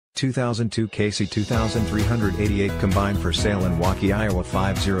2002 KC 2388 combine for sale in Waukee, Iowa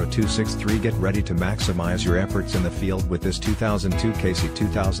 50263. Get ready to maximize your efforts in the field with this 2002 KC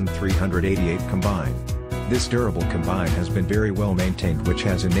 2388 combine. This durable combine has been very well maintained, which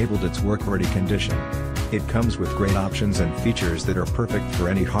has enabled its work-ready condition. It comes with great options and features that are perfect for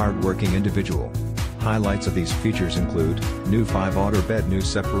any hard-working individual. Highlights of these features include, new 5-auger bed, new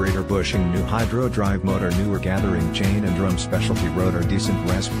separator bushing, new hydro drive motor, newer gathering chain and drum, specialty rotor, decent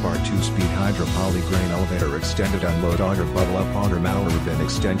Rasp bar, 2-speed hydro poly grain elevator, extended unload auger, bubble up auger, Maurer bin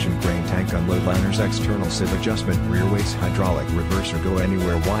extension, grain tank unload liners, external sieve adjustment, rear weights, hydraulic reverser, go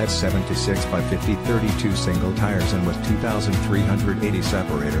anywhere wide, 76 by 50 32 single tires, and with 2,380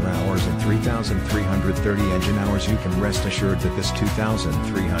 separator hours and 3,330 engine hours, you can rest assured that this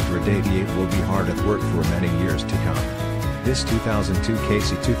 2,388 will be hard at work for many years to come. This 2002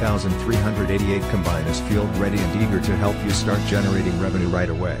 KC 2388 combine is field ready and eager to help you start generating revenue right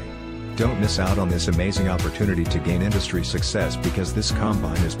away. Don't miss out on this amazing opportunity to gain industry success, because this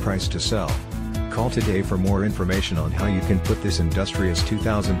combine is priced to sell. Call today for more information on how you can put this industrious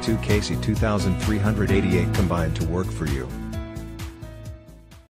 2002 KC 2388 combine to work for you.